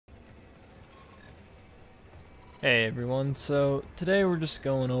Hey everyone, so today we're just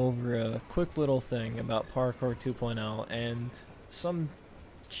going over a quick little thing about Parkour 2.0 and some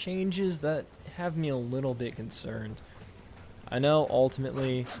changes that have me a little bit concerned. I know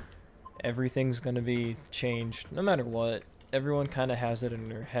ultimately everything's going to be changed no matter what. Everyone kind of has it in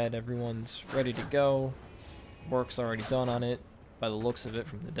their head, everyone's ready to go, work's already done on it by the looks of it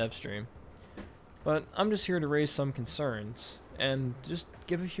from the dev stream. But I'm just here to raise some concerns and just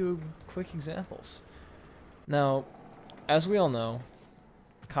give a few quick examples. Now, as we all know,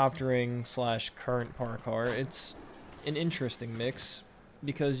 coptering slash current parkour, it's an interesting mix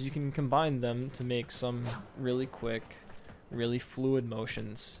because you can combine them to make some really quick, really fluid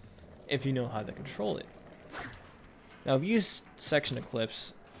motions if you know how to control it. Now, these section of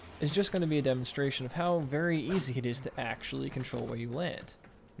clips is just going to be a demonstration of how very easy it is to actually control where you land.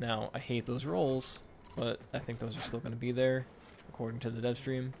 Now, I hate those rolls, but I think those are still going to be there according to the dev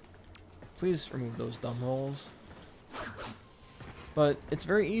stream. Please remove those dumb rolls. But it's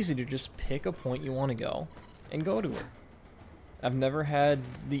very easy to just pick a point you want to go and go to it. I've never had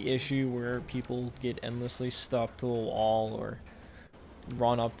the issue where people get endlessly stuck to a wall or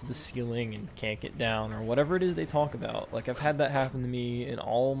run up to the ceiling and can't get down or whatever it is they talk about. Like, I've had that happen to me in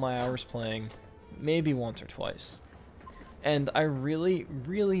all my hours playing, maybe once or twice. And I really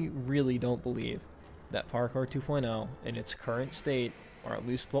don't believe that Parkour 2.0 in its current state, or at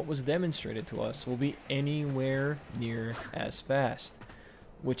least what was demonstrated to us, will be anywhere near as fast,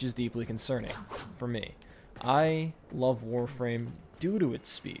 which is deeply concerning for me. I love Warframe due to its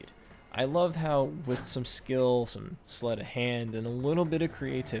speed. I love how with some skill, some sleight of hand, and a little bit of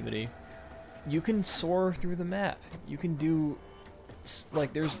creativity, you can soar through the map. You can do,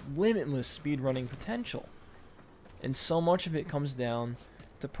 like, there's limitless speedrunning potential. And so much of it comes down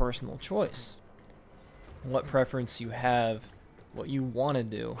to personal choice. What preference you have, what you want to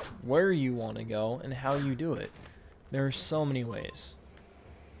do, where you want to go, and how you do it. There are so many ways.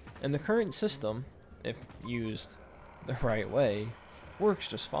 And the current system, if used the right way, works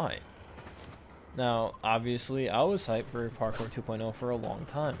just fine. Now, obviously, I was hyped for Parkour 2.0 for a long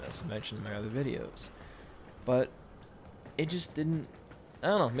time, as I mentioned in my other videos. But it just didn't, I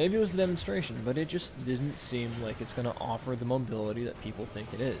don't know, maybe it was the demonstration, but it just didn't seem like it's going to offer the mobility that people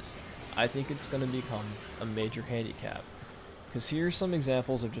think it is. I think it's going to become a major handicap. Because here's some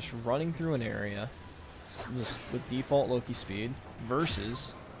examples of just running through an area just with default Loki speed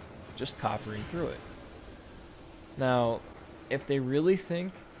versus just coppering through it. Now, if they really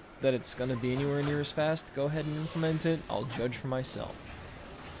think that it's going to be anywhere near as fast, go ahead and implement it. I'll judge for myself.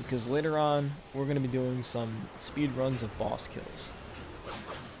 Because later on, we're going to be doing some speed runs of boss kills.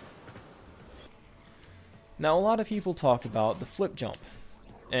 Now, a lot of people talk about the flip jump.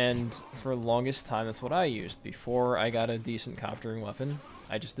 And for the longest time, that's what I used. Before I got a decent coptering weapon,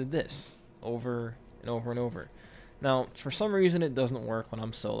 I just did this over and over and over. Now, for some reason, it doesn't work when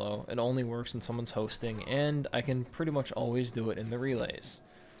I'm solo. It only works when someone's hosting, and I can pretty much always do it in the relays.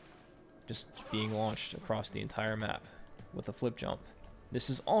 Just being launched across the entire map with the flip jump. This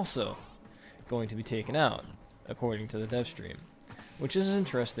is also going to be taken out, according to the dev stream. Which is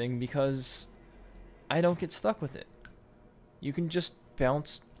interesting because I don't get stuck with it. You can just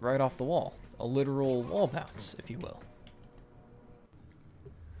bounce right off the wall. A literal wall bounce, if you will.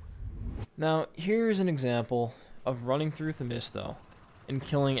 Now, here's an example of running through Themisto and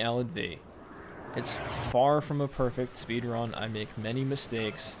killing Alid V. It's far from a perfect speedrun. I make many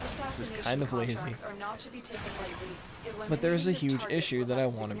mistakes. This is kind of lazy. But there's a huge issue that I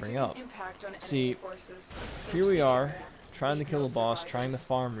want to bring up. See, here we are, trying to kill a boss, trying to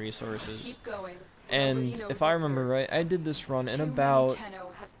farm resources. And if I remember right, I did this run in about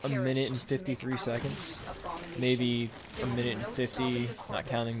a minute and 53 seconds. Maybe a minute and 50, not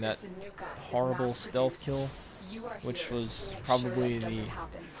counting that horrible stealth kill, which was probably the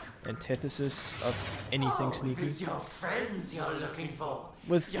antithesis of anything sneaky.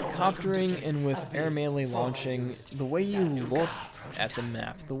 With coptering and with air melee launching, the way you look at the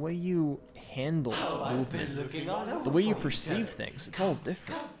map, the way you handle movement, the way you perceive things, it's all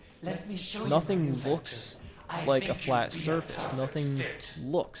different. Nothing looks like a flat surface. Nothing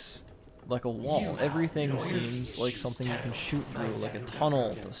looks like a wall. Everything seems like something you can shoot through, like a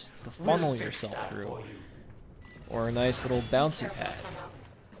tunnel to funnel yourself through, or a nice little bouncy pad.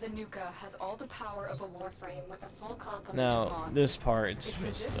 Now, this part, it's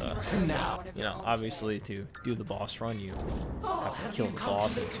just, you know, obviously to do the boss run, you have to kill the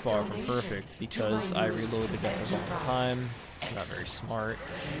boss, and it's far from perfect because I reloaded at the wrong time. It's not very smart.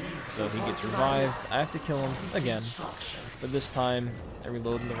 So he gets revived. I have to kill him again. But this time, I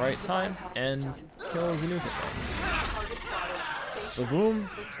reload in the right time and kill Zanuka. The boom,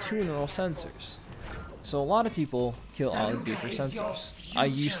 2 neural sensors. So a lot of people kill olive for sensors. I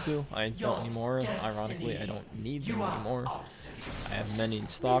used to, I don't anymore. Ironically, I don't need them anymore. I have many in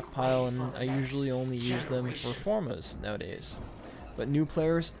stockpile, and I usually only use them for formas nowadays. But new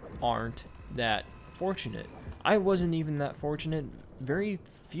players aren't that fortunate. I wasn't even that fortunate very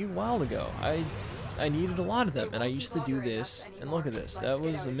few while ago. I needed a lot of them, and I used to do this, and look at this. That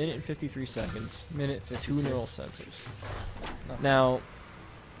was 1 minute and 53 seconds, minute for 2 neural sensors. Now,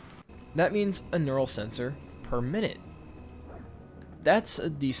 that means a neural sensor per minute. That's a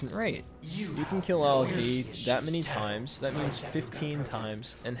decent rate. You can kill LB that many times. That means 15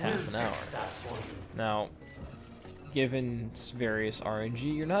 times in half an hour. Now, given various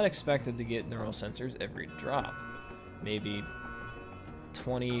RNG, you're not expected to get neural sensors every drop. Maybe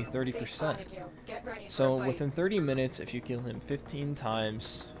 20-30%. So within 30 minutes, if you kill him 15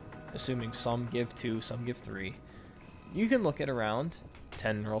 times, assuming some give 2, some give 3, you can look at around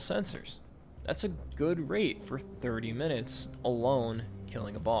 10 neural sensors. That's a good rate for 30 minutes alone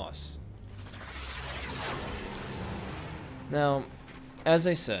killing a boss. Now, as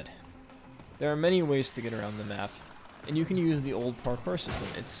I said, there are many ways to get around the map, and you can use the old parkour system.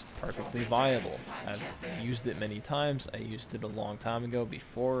 It's perfectly viable. I've used it many times. I used it a long time ago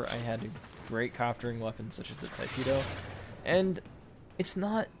before I had a great coptering weapon such as the torpedo, and it's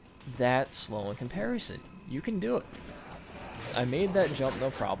not that slow in comparison. You can do it. I made that jump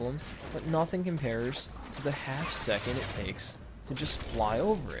no problem, but nothing compares to the half second it takes to just fly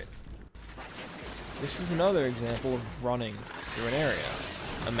over it. This is another example of running through an area,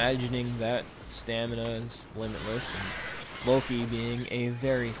 imagining that stamina is limitless, and Loki being a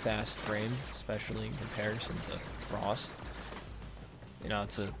very fast frame, especially in comparison to Frost. You know,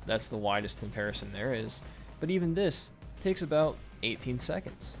 that's the widest comparison there is. But even this takes about 18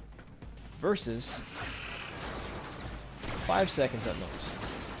 seconds versus 5 seconds at most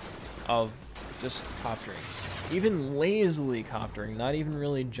of just coptering. Even lazily coptering, not even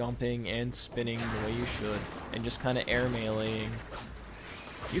really jumping and spinning the way you should, and just kind of air meleeing,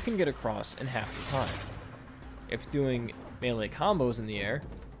 you can get across in half the time. If doing melee combos in the air,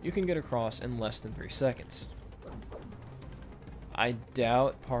 you can get across in less than 3 seconds. I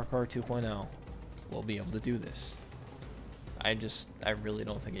doubt Parkour 2.0 will be able to do this. I really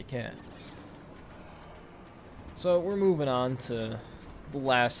don't think it can. So we're moving on to the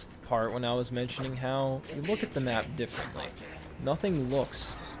last part when I was mentioning how you look at the map differently. Nothing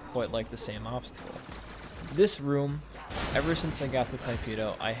looks quite like the same obstacle. This room, ever since I got the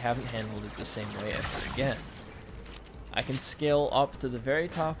torpedo, I haven't handled it the same way ever again. I can scale up to the very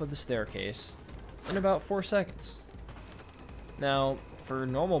top of the staircase in about 4 seconds. Now, for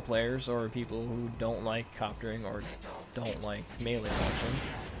normal players or people who don't like coptering or don't like melee launching,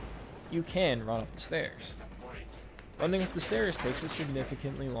 you can run up the stairs. Running up the stairs takes a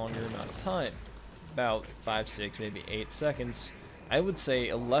significantly longer amount of time, about 5, 6, maybe 8 seconds. I would say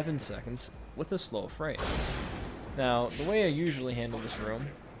 11 seconds with a slow frame. Now, the way I usually handle this room,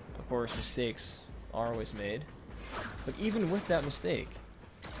 of course mistakes are always made, but even with that mistake,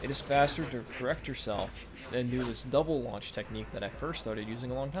 it is faster to correct yourself than do this double launch technique that I first started using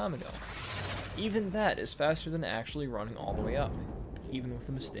a long time ago. Even that is faster than actually running all the way up, even with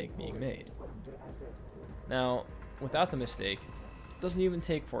the mistake being made. Now, without the mistake, it doesn't even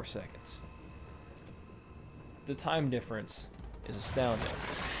take 4 seconds. The time difference is astounding.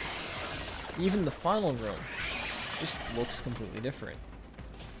 Even the final room just looks completely different.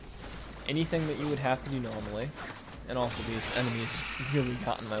 Anything that you would have to do normally, and also these enemies really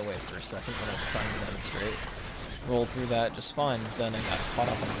got in my way for a second when I was trying to demonstrate. Rolled through that just fine, but then I got caught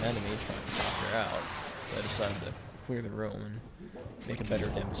up on an enemy trying to knock her out, so I decided to clear the room and make a better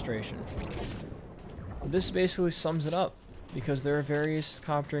demonstration. This basically sums it up, because there are various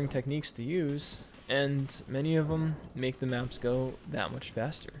coptering techniques to use, and many of them make the maps go that much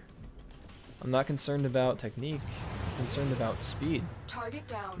faster. I'm not concerned about technique, I'm concerned about speed.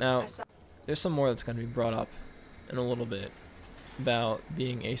 Now, there's some more that's going to be brought up in a little bit about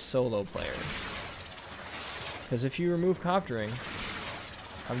being a solo player. Because if you remove coptering,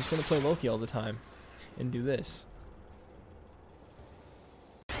 I'm just going to play Loki all the time and do this.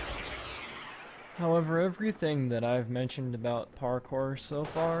 However, everything that I've mentioned about parkour so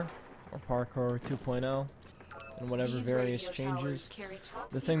far, or Parkour 2.0, and whatever various changes,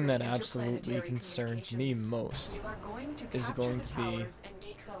 the thing that absolutely concerns me most is going to be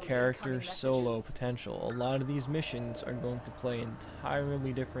character solo potential. A lot of these missions are going to play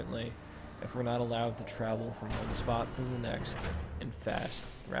entirely differently if we're not allowed to travel from one spot to the next in fast,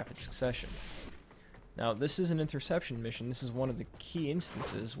 rapid succession. Now, this is an interception mission. This is one of the key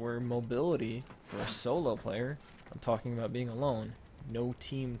instances where mobility for a solo player, I'm talking about being alone, no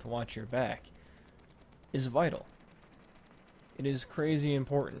team to watch your back, is vital. It is crazy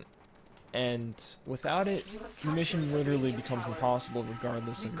important. And without it, the mission literally becomes impossible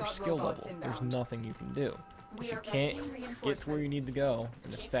regardless of your skill level. There's nothing you can do. If you can't get to where you need to go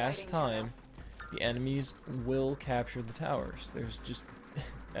in a fast time, the enemies will capture the towers. There's just...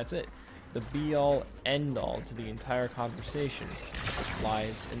 that's it. The be-all, end-all to the entire conversation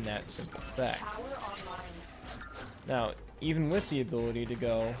lies in that simple fact. Now, even with the ability to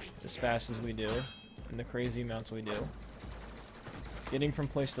go as fast as we do, and the crazy amounts we do, getting from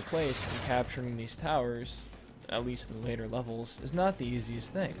place to place and capturing these towers, at least in the later levels, is not the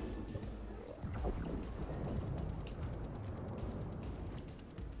easiest thing.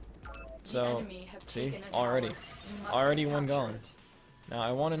 So, see, already one gone. Now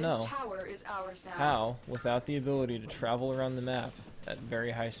I want to know how, without the ability to travel around the map at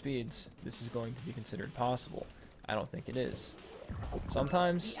very high speeds, this is going to be considered possible. I don't think it is.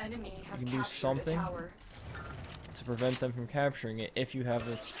 Sometimes you can do something to prevent them from capturing it if you have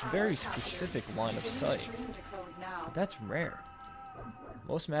a very specific line of sight. But that's rare.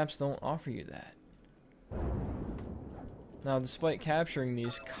 Most maps don't offer you that. Now, despite capturing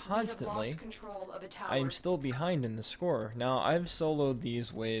these constantly, I am still behind in the score. Now, I've soloed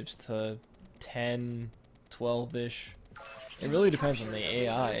these waves to 10, 12-ish. It really depends on the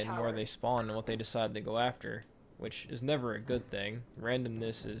AI and where they spawn and what they decide to go after, which is never a good thing.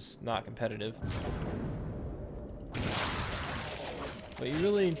 Randomness is not competitive. But you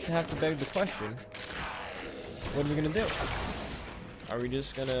really have to beg the question, what are we going to do? Are we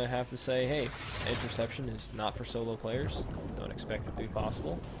just going to have to say, hey, interception is not for solo players? Don't expect it to be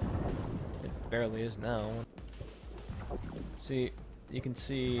possible. It barely is now. See, you can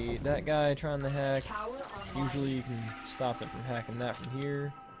see that guy trying to hack. Usually you can stop them from hacking that from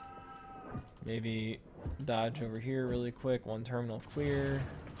here. Maybe dodge over here really quick. One terminal clear.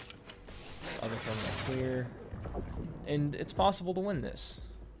 Other terminal clear. And it's possible to win this.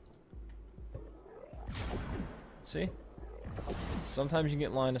 See? Sometimes you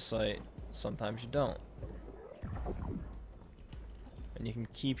get line of sight, sometimes you don't. And you can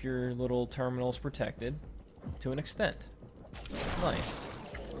keep your little terminals protected to an extent. It's nice.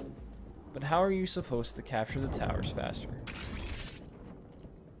 But how are you supposed to capture the towers faster?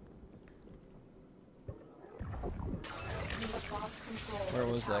 Where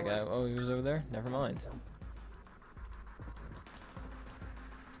was that guy? Oh, he was over there? Never mind.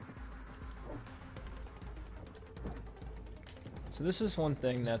 So this is one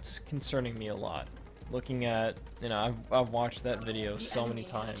thing that's concerning me a lot. Looking at, you know, I've watched that video so many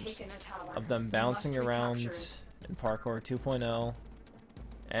times of them bouncing around in Parkour 2.0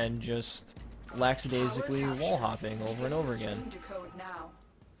 and just lackadaisically wall hopping over and over again.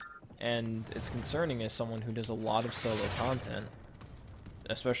 And it's concerning as someone who does a lot of solo content,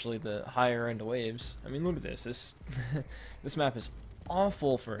 especially the higher end waves. I mean, look at this. This map is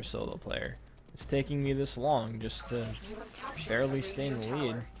awful for a solo player. It's taking me this long just to barely stay in the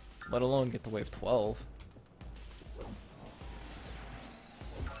lead, let alone get to wave 12.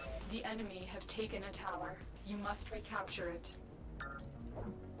 The enemy have taken a tower. You must recapture it.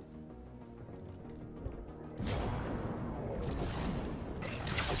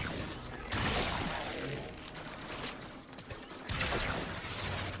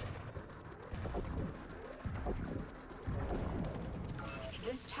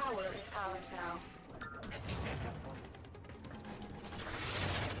 This tower is ours now.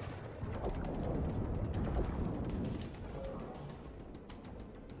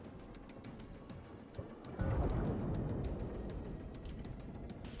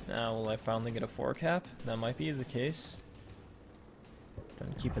 Now, will I finally get a 4 cap? That might be the case.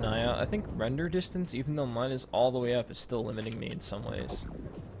 Trying to keep an eye out. I think render distance, even though mine is all the way up, is still limiting me in some ways.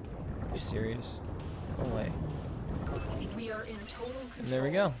 Are you serious? No way. We are in total control. And there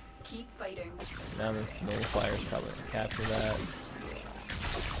we go. Keep fighting. Now the flyer's probably gonna capture that.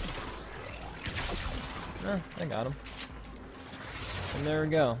 I got him. And there we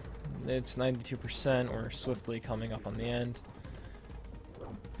go. It's 92%. We're swiftly coming up on the end.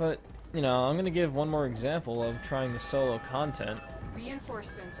 But, you know, I'm gonna give one more example of trying the solo content.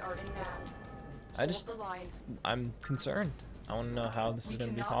 Reinforcements are inbound. I'm concerned. I want to know how this is going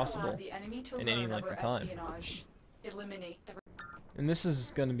to be possible in any length of time. And this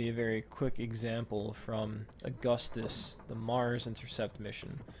is going to be a very quick example from Augustus, the Mars intercept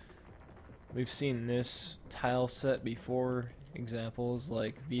mission. We've seen this tile set before. Examples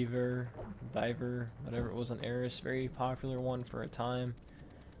like Viver, whatever it was on Eris, very popular one for a time.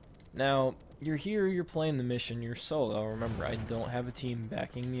 Now, you're here, you're playing the mission, you're solo. Remember, I don't have a team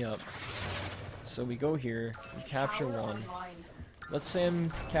backing me up. So we go here, we capture one, let's say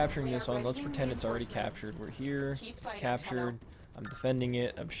I'm capturing this one. Let's pretend it's already captured. We're here. It's captured. I'm defending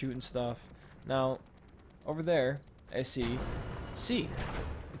it. I'm shooting stuff. Now, over there, I see C.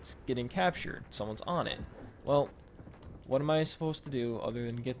 It's getting captured. Someone's on it. Well, what am I supposed to do other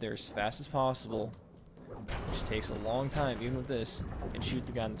than get there as fast as possible, which takes a long time, even with this, and shoot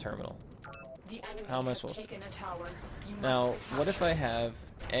the guy in the terminal? How am I supposed to? Now, what if I have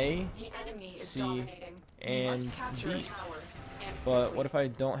A, C, and D? But what if I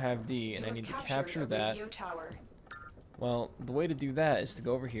don't have D and I need to capture that? Well, the way to do that is to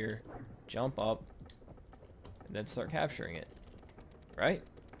go over here, jump up, and then start capturing it. Right?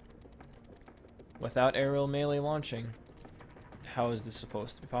 Without aerial melee launching, how is this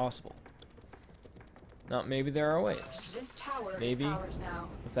supposed to be possible? Now, maybe there are ways. Maybe,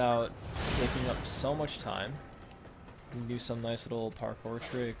 without taking up so much time, you can do some nice little parkour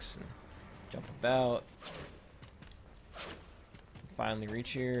tricks and jump about. Finally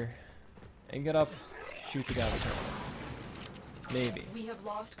reach here and get up, shoot the guy in the terminal. Maybe.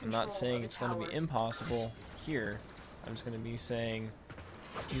 I'm not saying it's going to be impossible here. I'm just going to be saying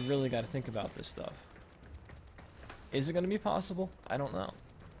you really got to think about this stuff. Is it going to be possible? I don't know.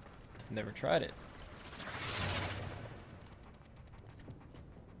 Never tried it.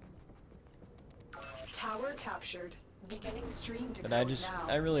 Tower captured. Beginning stream to But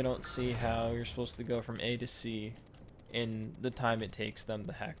I really don't see how you're supposed to go from A to C in the time it takes them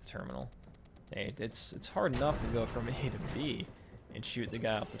to hack the terminal. Hey, it's hard enough to go from A to B and shoot the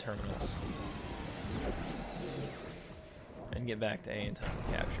guy off the terminals and get back to A in time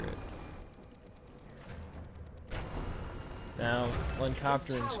to capture it. Now, when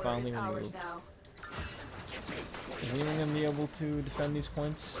coptering is finally removed, is anyone going to be able to defend these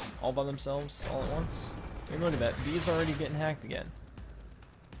points all by themselves, all at once? I mean, look at that. B's already getting hacked again.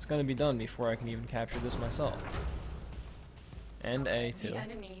 It's going to be done before I can even capture this myself. And A, too. The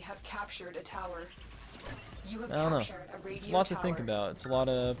enemy have captured a tower. You have I don't know. captured a radio It's a lot to tower. think about. It's a lot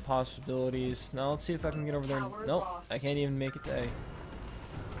of possibilities. Now, let's see if I can get over there. Tower Nope, lost. I can't even make it to A.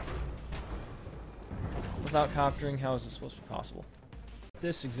 Without coptering, how is this supposed to be possible?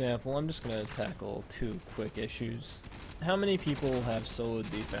 This example, I'm just going to tackle two quick issues. How many people have solo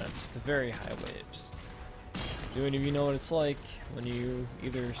defense to very high waves? Do any of you know what it's like when you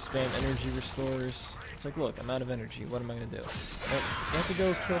either spam energy restores? It's like, look, I'm out of energy. What am I going to do? Well, you have to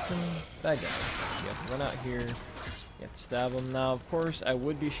go kill some bad guys. You have to run out here. You have to stab them. Now, of course, I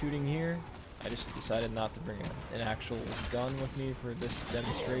would be shooting here. I just decided not to bring an actual gun with me for this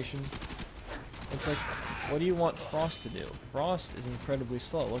demonstration. It's like, what do you want Frost to do? Frost is incredibly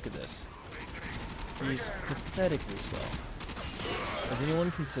slow. Look at this. He's pathetically slow. Is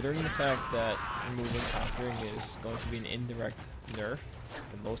anyone considering the fact that removing coptering is going to be an indirect nerf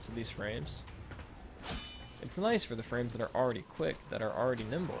to most of these frames? It's nice for the frames that are already quick, that are already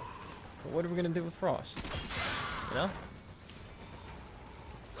nimble. But what are we going to do with Frost? You know?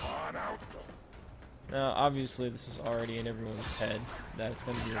 Now, obviously, this is already in everyone's head that it's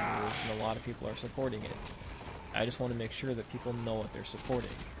going to be removed, and a lot of people are supporting it. I just want to make sure that people know what they're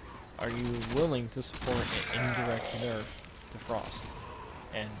supporting. Are you willing to support an indirect nerf to Frost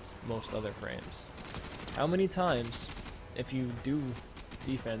and most other frames? How many times, if you do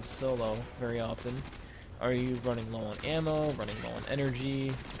defense solo very often, are you running low on ammo, running low on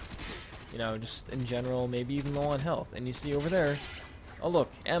energy, you know, just in general, maybe even low on health, and you see over there, oh look,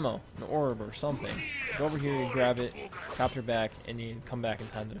 ammo, an orb or something. Go over here, you grab it, copter back, and you come back in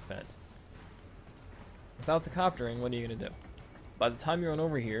time to defend. Without the coptering, what are you going to do? By the time you run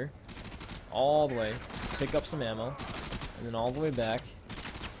over here, all the way, pick up some ammo, and then all the way back,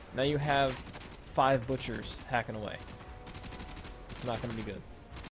 now you have 5 butchers hacking away. It's not going to be good.